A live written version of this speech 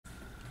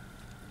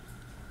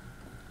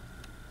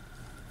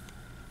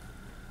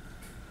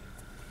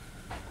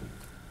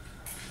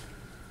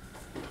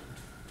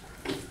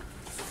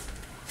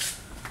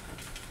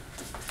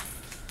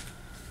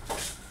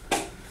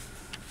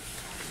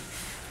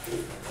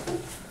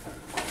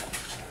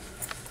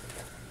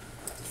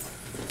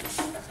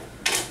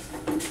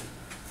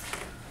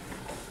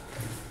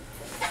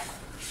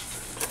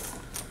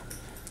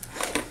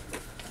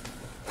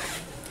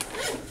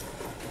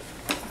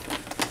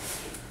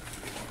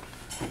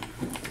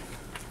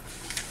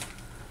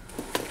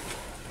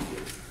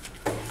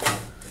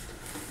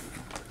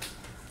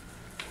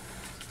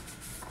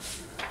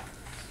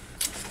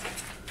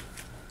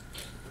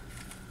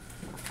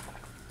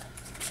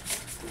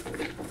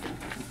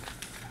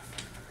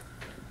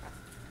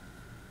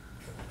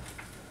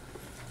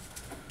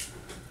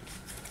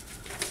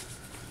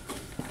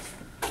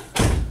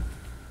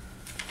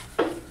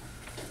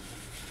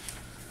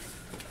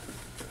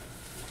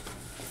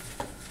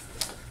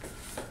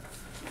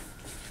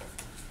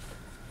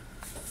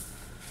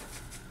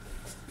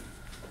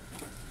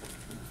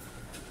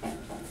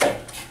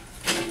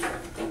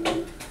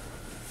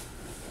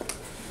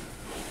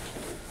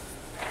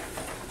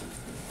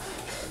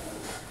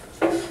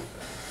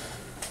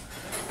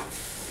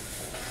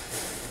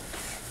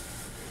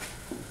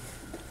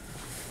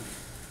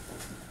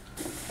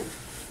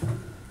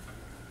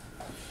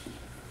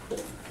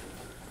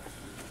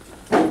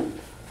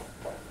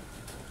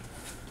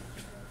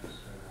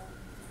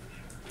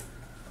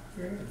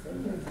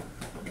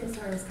Because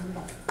Sarah was coming.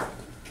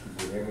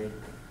 Did you hear me?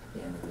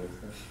 Yeah.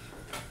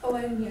 Oh,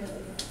 I didn't hear that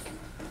yet.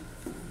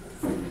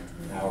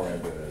 Now we're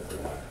gonna do it as a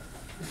lot.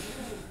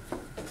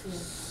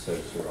 So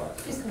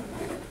Surratt. She's coming.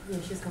 Yeah,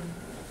 she's coming.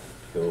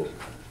 Cool.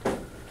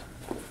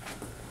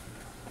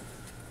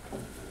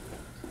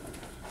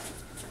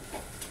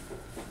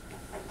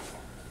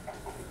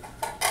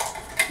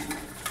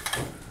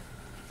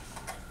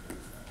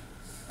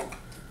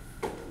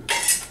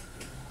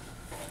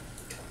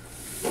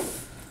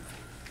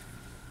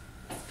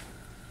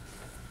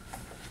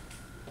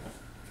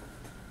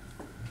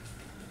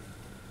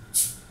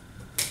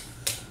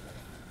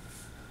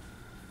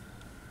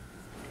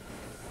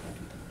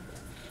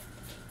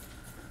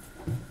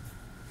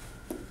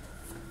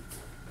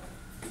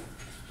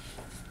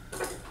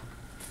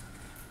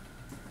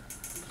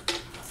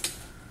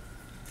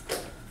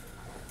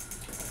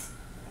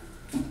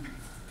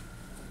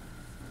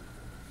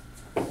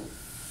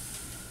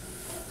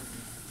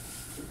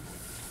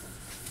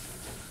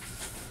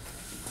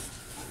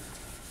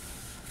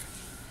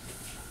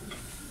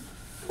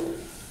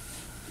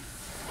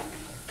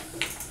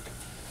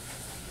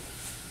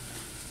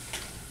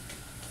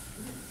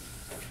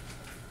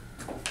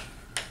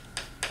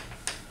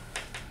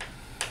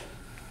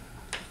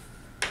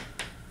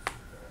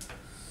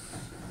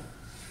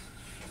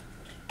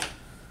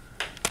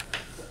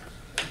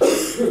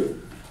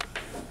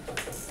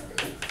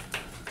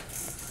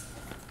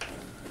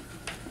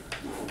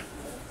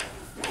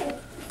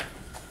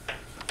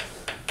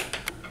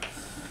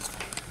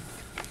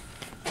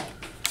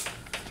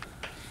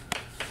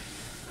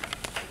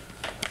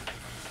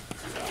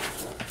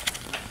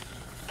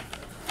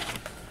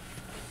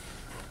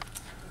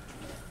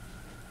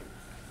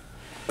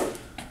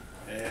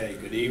 Hey,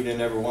 good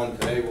evening, everyone.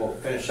 Today we'll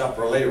finish up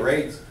related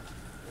rates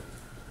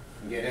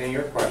and get any of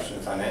your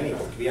questions on any, it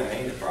could be on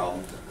any of the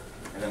problems.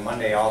 And then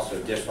Monday also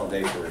additional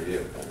day for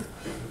review.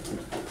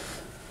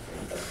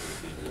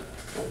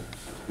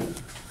 Do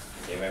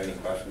you have any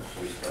questions?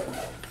 Should we start?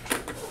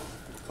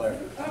 Claire?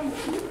 Can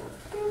you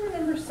go over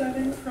number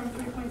 7 from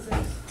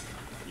 3.6?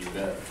 You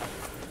bet.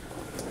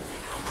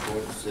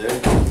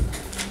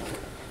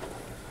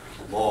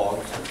 4.6.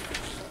 Log.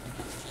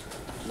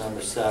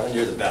 Number 7,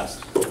 you're the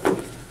best.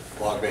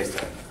 Log based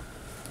 10.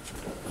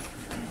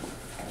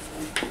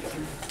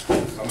 So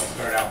I'm going to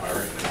start out by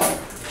writing it down.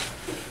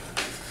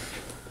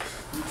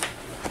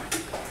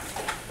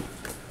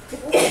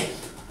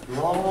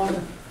 Log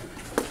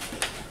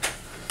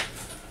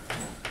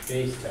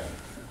base 10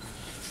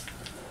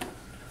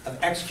 of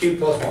x cubed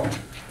plus 1.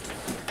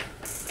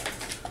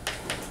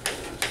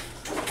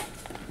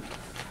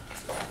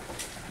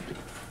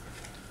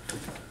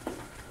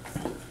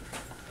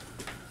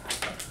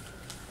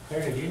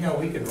 Did you know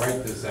we could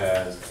write this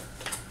as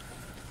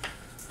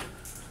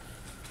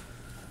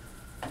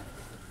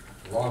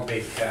log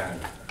base 10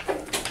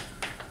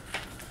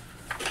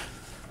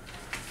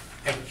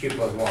 x cubed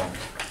plus 1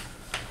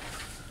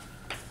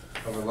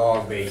 over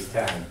log base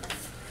 10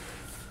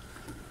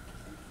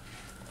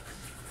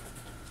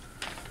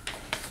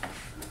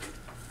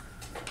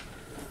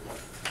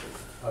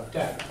 of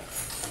 10.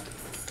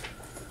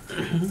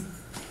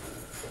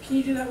 Can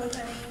you do that with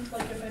any,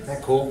 like if it's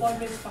That cool? log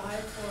base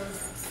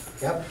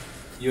 5 or? Yep,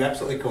 you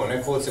absolutely cool.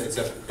 And cool. It's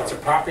a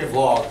property of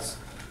logs.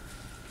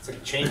 It's a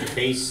change of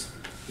base.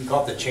 You can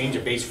call it the change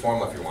of base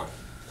formula if you want,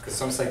 because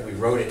some like we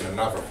wrote it in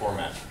another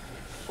format.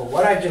 But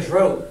what I just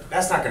wrote,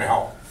 that's not going to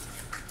help.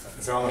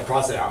 So I'm going to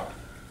cross it out.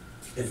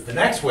 It's the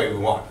next way we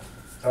want.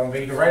 So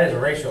you can write it as a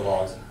ratio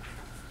logs.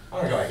 I'm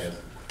going to go like this.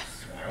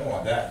 I don't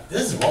want that.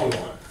 This is what we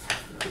want.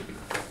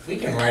 We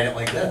can write it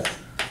like this.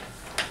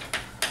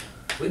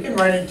 We can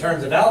write it in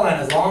terms of ln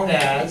as long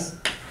as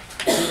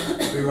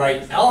we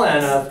write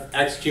ln of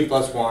x cubed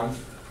plus 1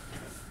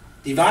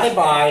 divided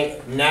by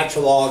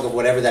natural log of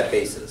whatever that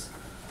base is.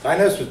 So I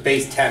know this was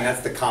base 10,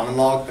 that's the common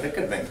log, but it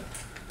could have been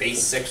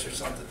base 6 or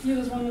something. Yeah,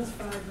 there's one that's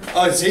 5. Right?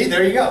 Oh, see,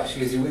 there you go.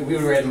 We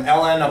were writing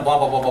ln of blah,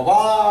 blah, blah, blah,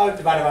 blah,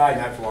 divided by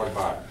natural log of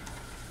 5.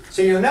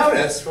 So you'll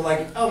notice, we're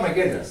like, oh my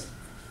goodness,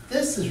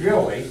 this is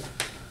really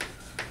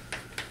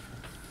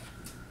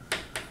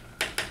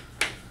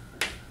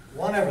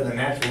 1 over the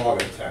natural log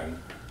of 10.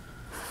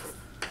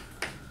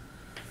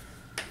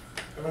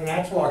 The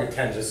natural log of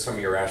 10 is just some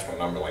irrational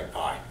number like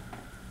pi.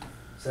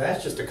 So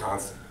that's just a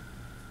constant.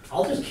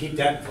 I'll just keep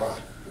that in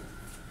front.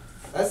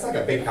 That's like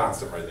a big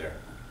constant right there.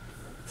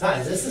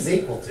 Times this is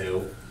equal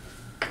to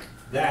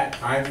that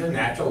times the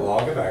natural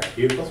log of x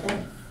cubed plus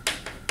 1.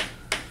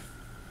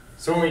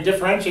 So when we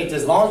differentiate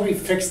this, as long as we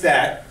fix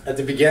that at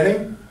the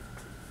beginning,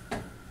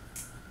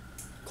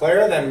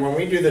 Claire, then when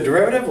we do the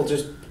derivative, we'll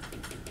just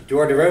do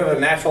our derivative of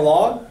natural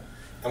log,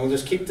 and we'll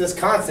just keep this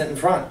constant in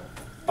front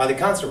by the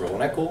constant rule.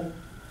 Isn't that cool?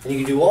 And you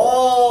can do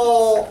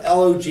all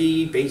LOG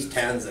base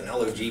 10s and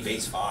LOG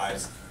base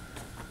 5s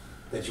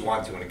that you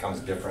want to when it comes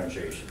to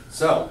differentiation.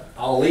 So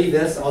I'll leave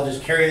this, I'll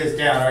just carry this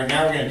down. All right,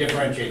 now we're going to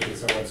differentiate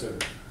this. So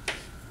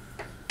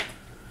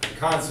the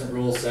constant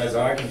rule says,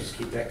 oh, I can just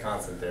keep that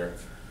constant there.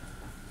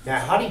 Now,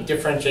 how do you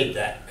differentiate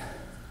that?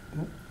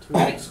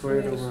 2x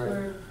squared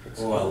over x.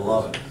 Oh, I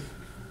love it.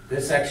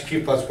 This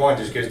xq plus 1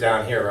 just goes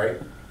down here,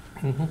 right?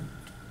 Mhm.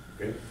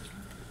 Good.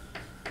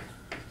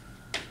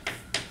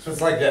 So it's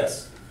like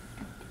this.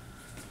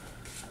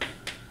 I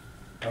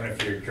don't know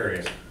if you're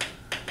curious.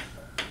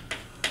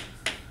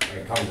 When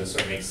it comes to this, so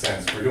it makes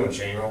sense. We're doing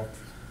chain rule.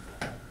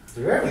 The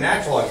derivative of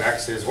natural log of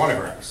x is 1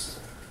 over x.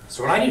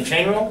 So when I do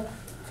chain rule,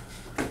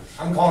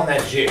 I'm calling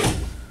that g.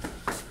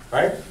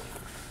 Right?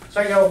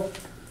 So I go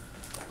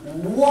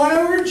 1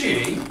 over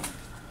g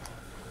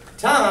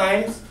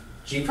times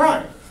g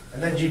prime.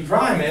 And then g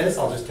prime is,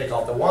 I'll just take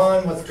off the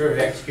 1, what's the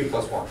derivative of x cubed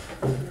plus 1?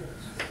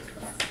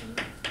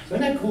 So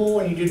isn't that cool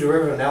when you do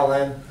derivative of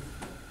ln?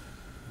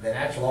 The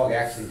natural log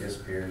actually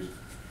disappears.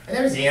 And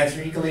there's the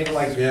answer. You can leave it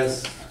like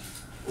this,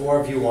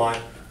 or if you want,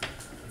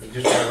 you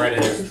just want to write it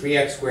as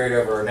 3x squared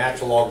over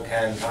natural log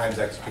 10 times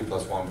x cubed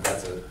plus 1, but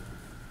that's it.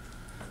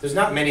 There's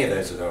not many of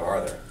those though,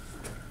 are there?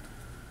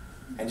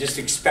 And just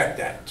expect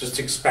that. Just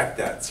expect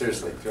that,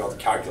 seriously, throughout the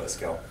calculus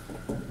go.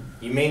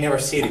 You may never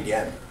see it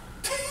again.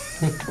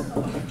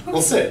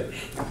 We'll see.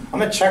 I'm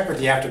going to check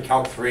with you after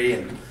Calc 3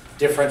 and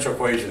differential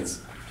equations.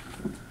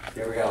 If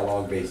you ever got a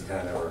log base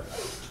 10 over.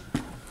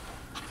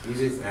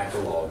 Usually it's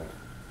natural log.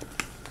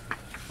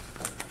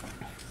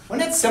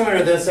 Wasn't it similar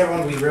to this,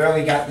 everyone? We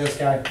rarely got this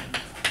guy.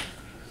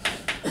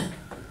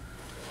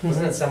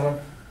 Wasn't it similar?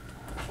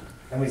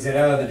 And we said,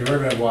 oh, the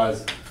derivative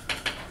was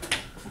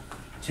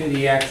 2 to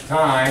the x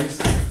times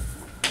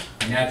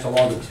the natural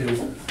log of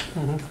 2.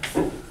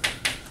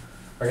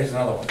 Or here's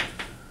another one.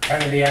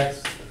 10 to the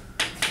x.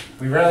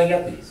 We rarely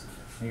get these.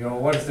 You go,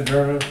 what is the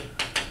derivative?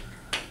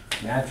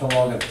 Natural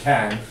log of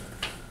 10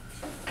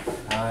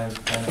 times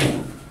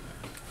 10.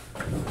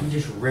 You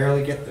just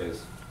rarely get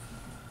those.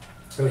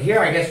 So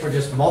here, I guess we're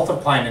just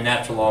multiplying the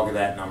natural log of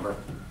that number,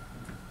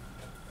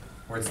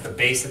 where it's the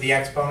base of the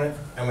exponent.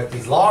 And with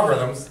these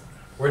logarithms,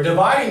 we're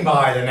dividing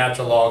by the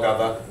natural log of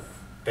the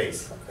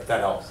base, if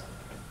that helps.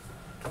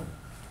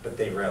 But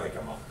they rarely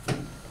come up.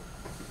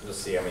 You'll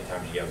see how many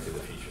times you get them through the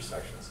feature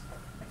sections.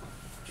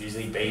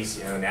 Usually base,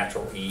 you know,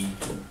 natural e,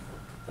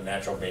 the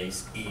natural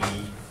base e,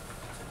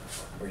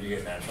 where you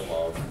get natural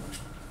log.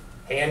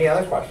 Hey, any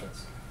other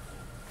questions?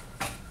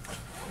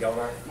 Go,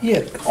 Mark.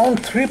 Yeah, on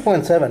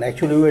 3.7,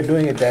 actually, we were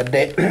doing it that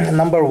day.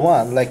 Number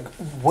 1, like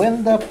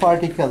when the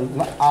particle,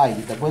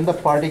 when the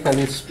particle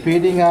is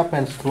speeding up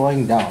and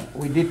slowing down,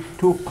 we did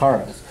 2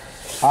 curves.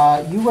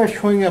 You were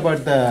showing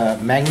about the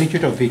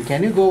magnitude of V.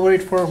 Can you go over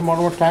it for one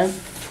more time?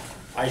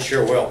 I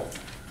sure will.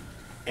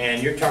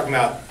 And you're talking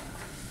about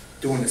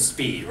doing the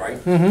speed, right?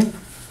 Mm-hmm.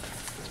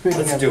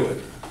 Let's do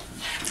it.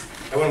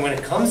 And when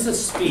it comes to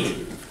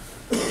speed,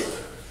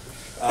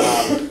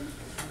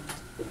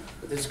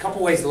 there's a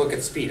couple ways to look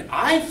at speed.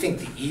 I think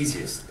the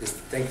easiest is to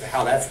think of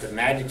how that's the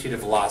magnitude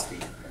of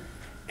velocity.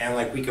 And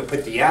like we could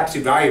put the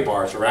absolute value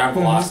bars around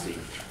velocity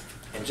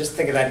and just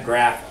think of that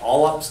graph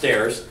all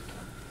upstairs.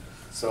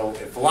 So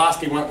if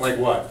velocity went like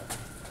what?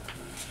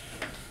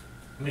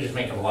 Let me just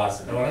make a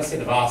velocity. No, let's say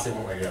the velocity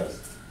went like this.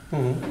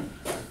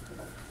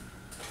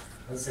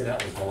 Let's say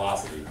that was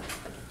velocity.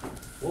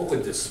 What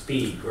would the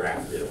speed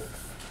graph do?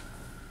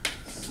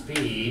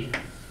 Speed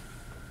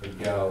would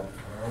go,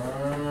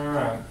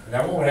 and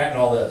then what would happen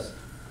to all this?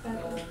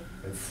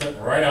 It'd flip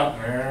right up,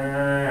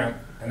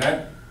 and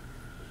that,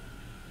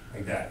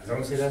 like that. Does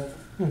everyone see that?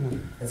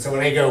 And so when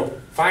they go,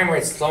 find where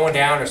it's slowing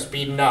down or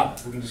speeding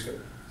up, we can just go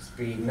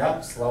speeding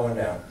up, slowing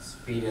down,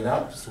 speeding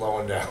up,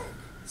 slowing down,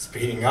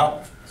 speeding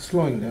up.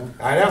 Slowing down.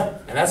 I know,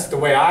 and that's the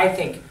way I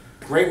think,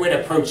 great way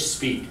to approach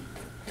speed.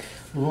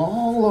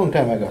 Long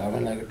time ago, I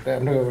mean, like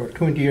over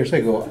 20 years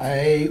ago,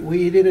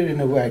 we did it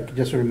in a way I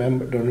just don't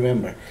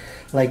remember.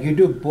 Like you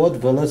do both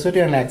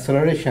velocity and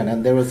acceleration,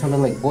 and there was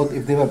something like both.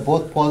 If they were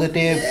both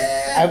positive,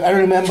 I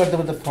don't remember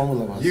what the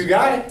formula was. You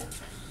got it.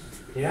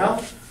 You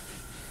know,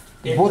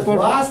 if Both the were-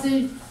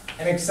 velocity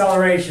and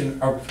acceleration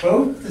are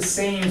both the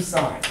same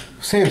sign,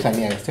 Same sign,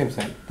 yeah, same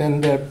sign.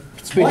 Then they're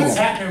speeding what's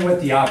up. happening with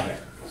the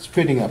object?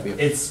 Speeding up, yeah.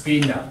 It's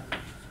speeding up.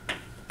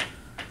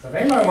 So if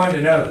anybody wanted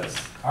to know this,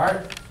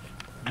 Art,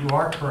 you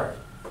are correct.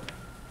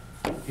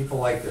 People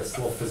like this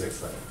little physics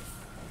thing.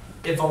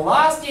 If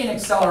velocity and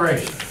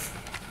acceleration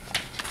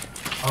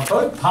are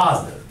both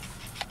positive,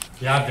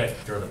 the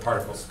object or the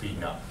particle is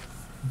speeding up.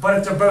 But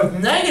if they're both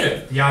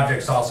negative, the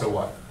object's also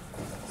what?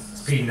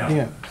 Speeding up.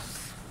 Yeah.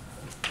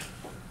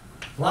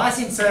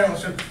 Velocity and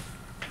acceleration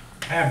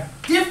have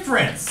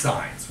different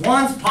signs.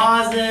 One's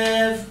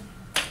positive,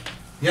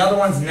 the other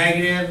one's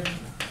negative.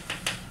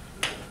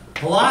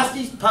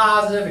 Velocity's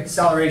positive,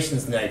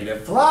 acceleration's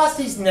negative.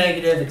 Velocity's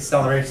negative,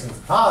 acceleration's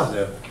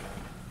positive.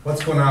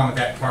 What's going on with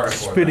that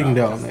particle? Speeding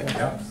down, yeah.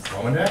 Yep,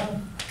 slowing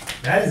down.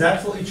 That is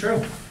absolutely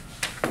true.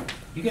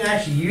 You can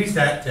actually use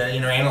that to,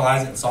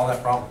 analyze it and solve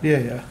that problem. Yeah,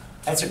 yeah.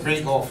 That's a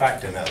great little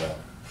fact to know, though.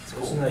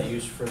 Isn't that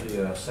used for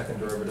the second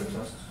derivative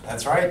test?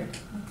 That's right.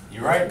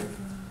 You're right.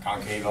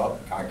 Concave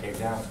up, concave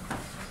down.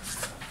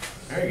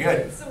 Very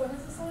good. So when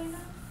is this slowing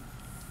down?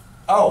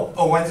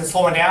 Oh, when's it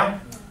slowing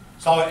down?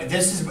 So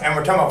this is, and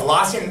we're talking about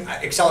velocity and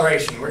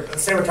acceleration.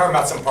 Let's say we're talking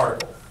about some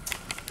particle.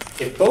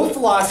 If both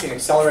velocity and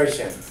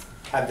acceleration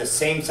have the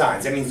same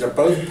signs, that means they're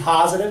both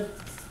positive,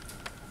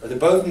 or they're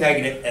both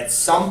negative at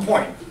some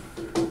point,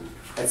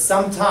 at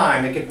some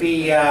time, it could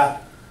be,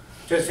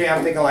 just say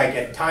I'm thinking like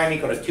at time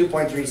equal to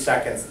 2.3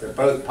 seconds, they're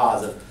both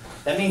positive.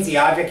 That means the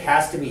object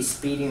has to be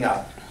speeding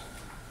up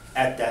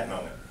at that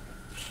moment.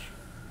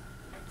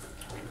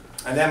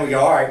 And then we go,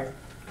 all right,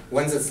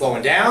 when's it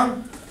slowing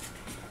down?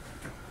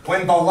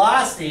 When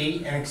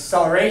velocity and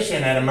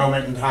acceleration at a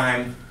moment in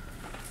time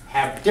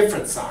have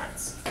different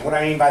signs. And what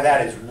I mean by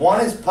that is one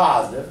is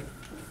positive,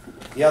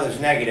 the other is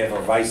negative,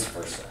 or vice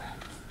versa.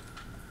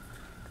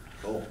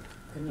 Cool.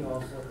 Couldn't you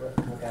also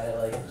look at it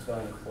like it's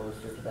going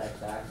closer to the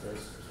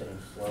x-axis, it's getting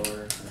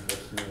slower, and if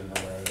it's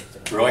moving away, it's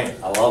getting...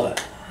 Brilliant, I love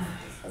that.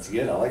 That's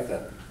good, I like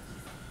that.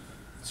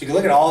 So you can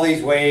look at all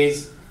these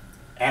ways.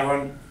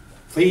 Everyone,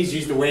 please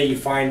use the way you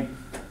find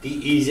the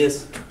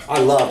easiest. I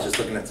love just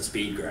looking at the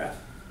speed graph.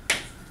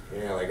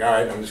 You know, like, all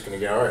right, I'm just gonna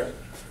go, all right.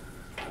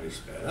 Object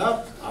sped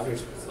up,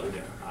 object slow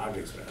down,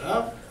 object sped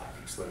up,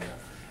 object slow down.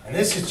 And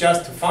this is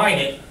just to find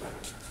it,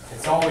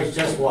 it's always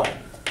just what?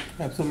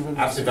 Absolute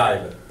Absolute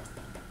value.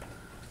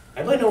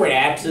 Everybody know where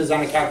abs is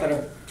on a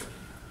calculator?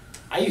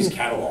 I use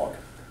catalog.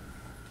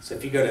 So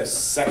if you go to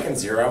second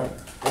zero,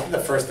 look at the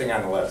first thing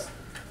on the list.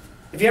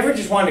 If you ever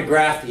just wanted to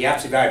graph the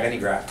absolute value of any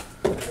graph,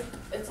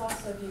 It's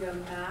also if you go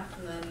math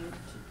and then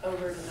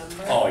over to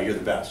number. oh, you're the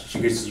best.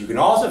 You can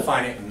also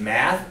find it in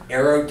math,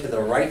 arrow to the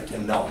right to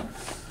null,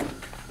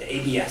 the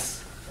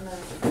ABS. And then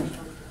it's the first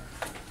one.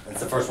 That's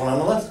the first one on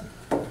the list.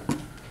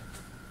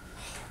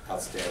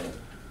 Outstanding.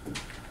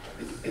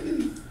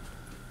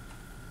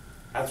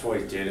 That's why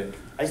I did it.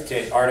 I used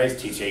to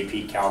teach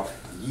AP Calc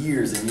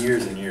years and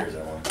years and years.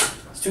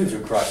 Students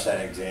would crush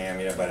that exam,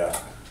 you know, but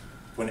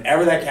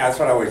whenever that's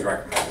what I always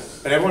recommend.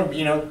 But everyone,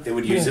 you know, they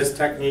would use this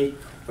technique,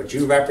 what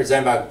you mentioned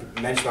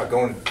about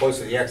going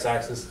closer to the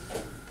x-axis,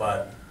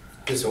 but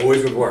this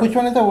always would work. Which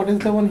one is that? What is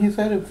the one he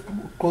said?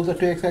 Closer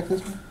to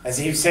x-axis? As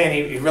he was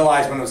saying, he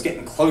realized when it was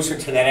getting closer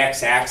to that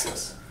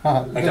x-axis,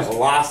 like the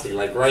velocity,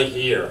 like right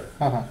here,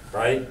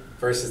 right,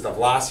 versus the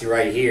velocity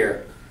right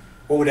here,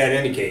 what would that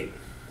indicate?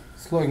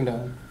 Slowing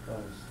down.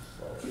 Going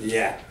slower.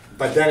 Yeah,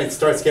 but then it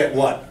starts getting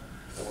what?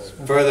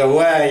 Further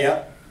away,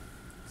 yep.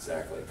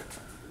 Exactly.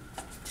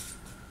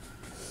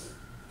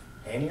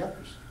 Any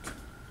others?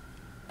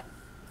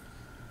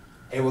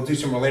 Hey, we'll do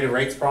some related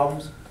rates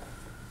problems.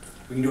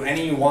 We can do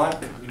any you want.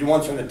 We do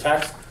ones from the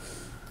text.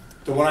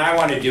 The one I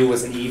wanted to do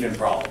was an even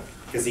problem,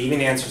 because the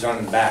even answer's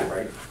on the back,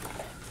 right?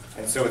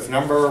 And so it's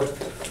number,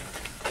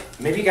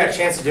 maybe you got a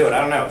chance to do it,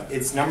 I don't know.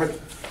 It's number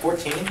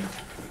 14.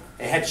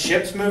 It had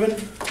ships moving.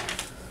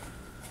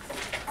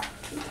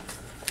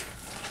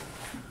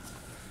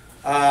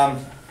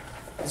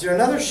 Is there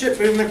another ship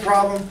movement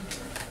problem?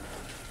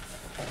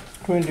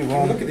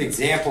 21. Look at the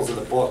examples of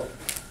the book.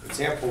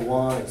 Example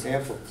 1,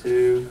 example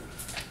 2.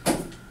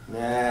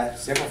 Nah,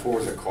 example 4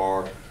 is a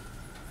car. All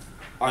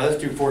right,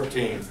 let's do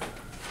 14.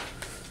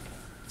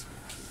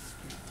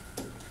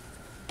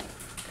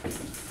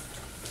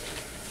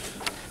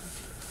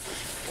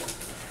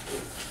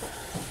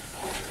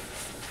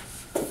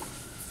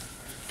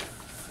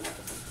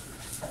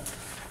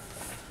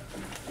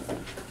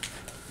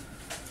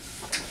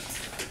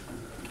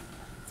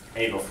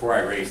 Hey, before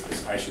I raise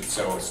this, I should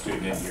show a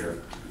student in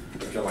here.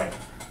 If you're like,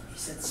 he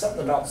said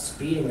something about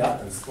speeding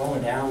up and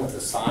slowing down with the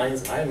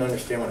signs. I didn't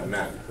understand what it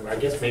meant. I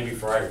guess maybe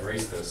before I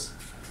erase this.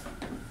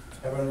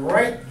 And when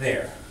right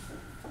there,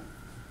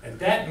 at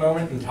that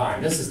moment in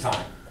time, this is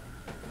time.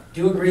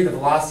 Do you agree the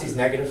velocity is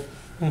negative?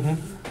 Mm-hmm.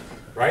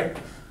 Right?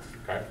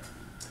 Okay.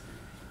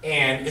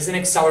 And isn't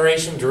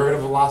acceleration derivative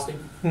of velocity?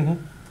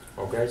 Mm-hmm.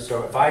 Okay,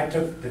 so if I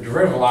took the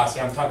derivative velocity,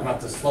 I'm talking about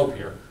the slope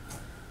here.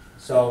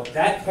 So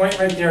that point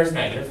right there is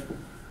negative.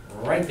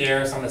 Right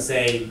there, so I'm going to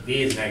say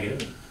v is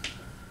negative.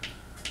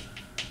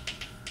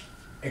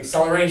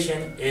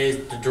 Acceleration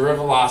is the derivative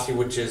velocity,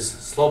 which is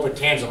slope of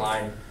tangent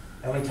line.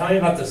 And when tell me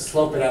about the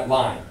slope of that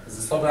line, is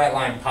the slope of that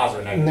line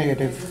positive or negative?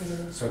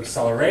 Negative. So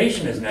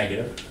acceleration is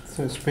negative.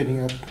 So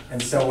speeding up.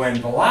 And so when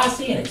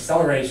velocity and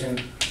acceleration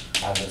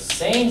have the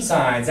same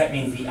signs, that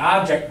means the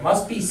object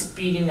must be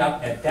speeding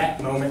up at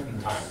that moment in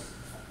time.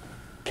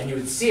 And you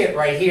would see it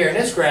right here in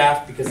this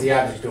graph because the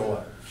object's doing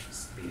what?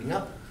 Speeding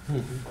up.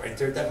 Right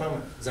there at that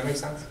moment. Does that make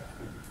sense?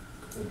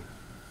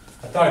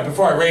 I thought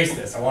before I erase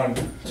this, I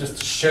wanted just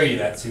to show you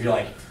that so you're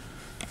like,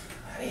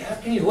 hey, how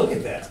can you look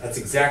at that? That's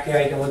exactly how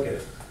you can look at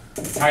it.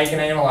 It's how you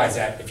can analyze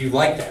that if you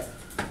like that.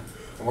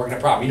 And working a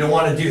problem. You don't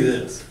want to do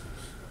this.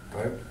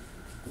 Right?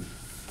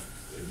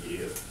 Good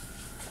deal.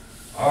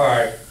 All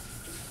right.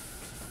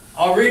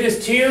 I'll read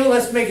this to you.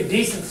 Let's make a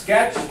decent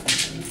sketch.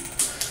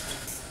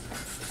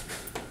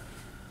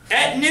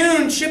 At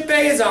noon, ship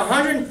A is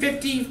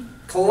 150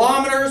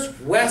 kilometers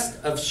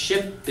west of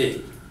ship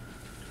B.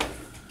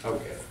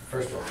 Okay,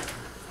 first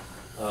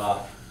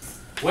one.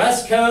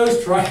 West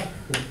coast, right?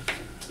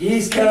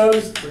 East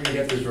coast, we're gonna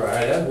get this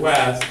right. That's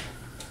west.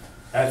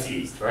 That's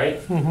east, right?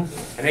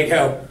 Mm-hmm. And they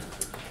go,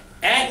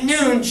 at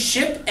noon,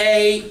 ship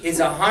A is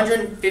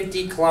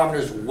 150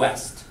 kilometers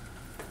west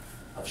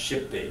of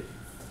ship B.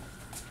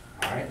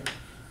 All right?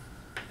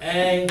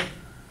 A, I'm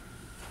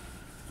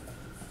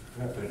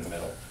gonna put it in the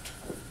middle.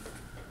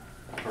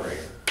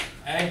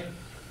 A,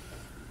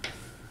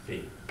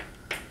 B.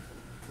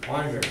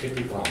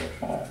 150 kilometers.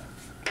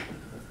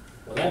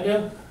 Will that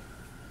do?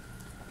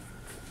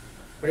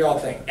 What do y'all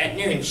think? At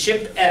noon,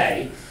 ship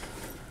A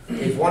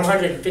is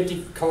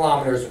 150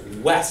 kilometers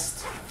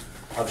west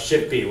of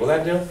ship B. Will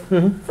that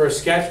do? For a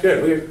sketch?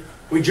 Good.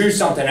 We drew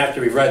something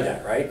after we read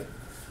that, right?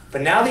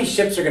 But now these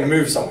ships are going to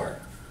move somewhere.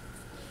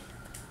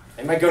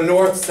 They might go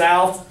north,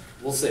 south,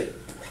 we'll see.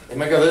 They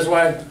might go this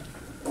way,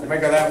 they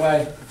might go that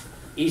way,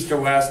 east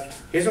or west.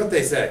 Here's what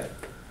they said.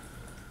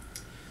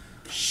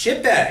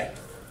 Ship A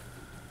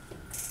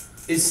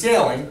is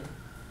sailing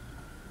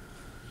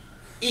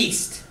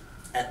east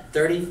at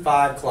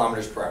 35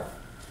 kilometers per hour.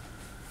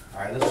 All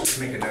right, let's just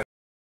make a note.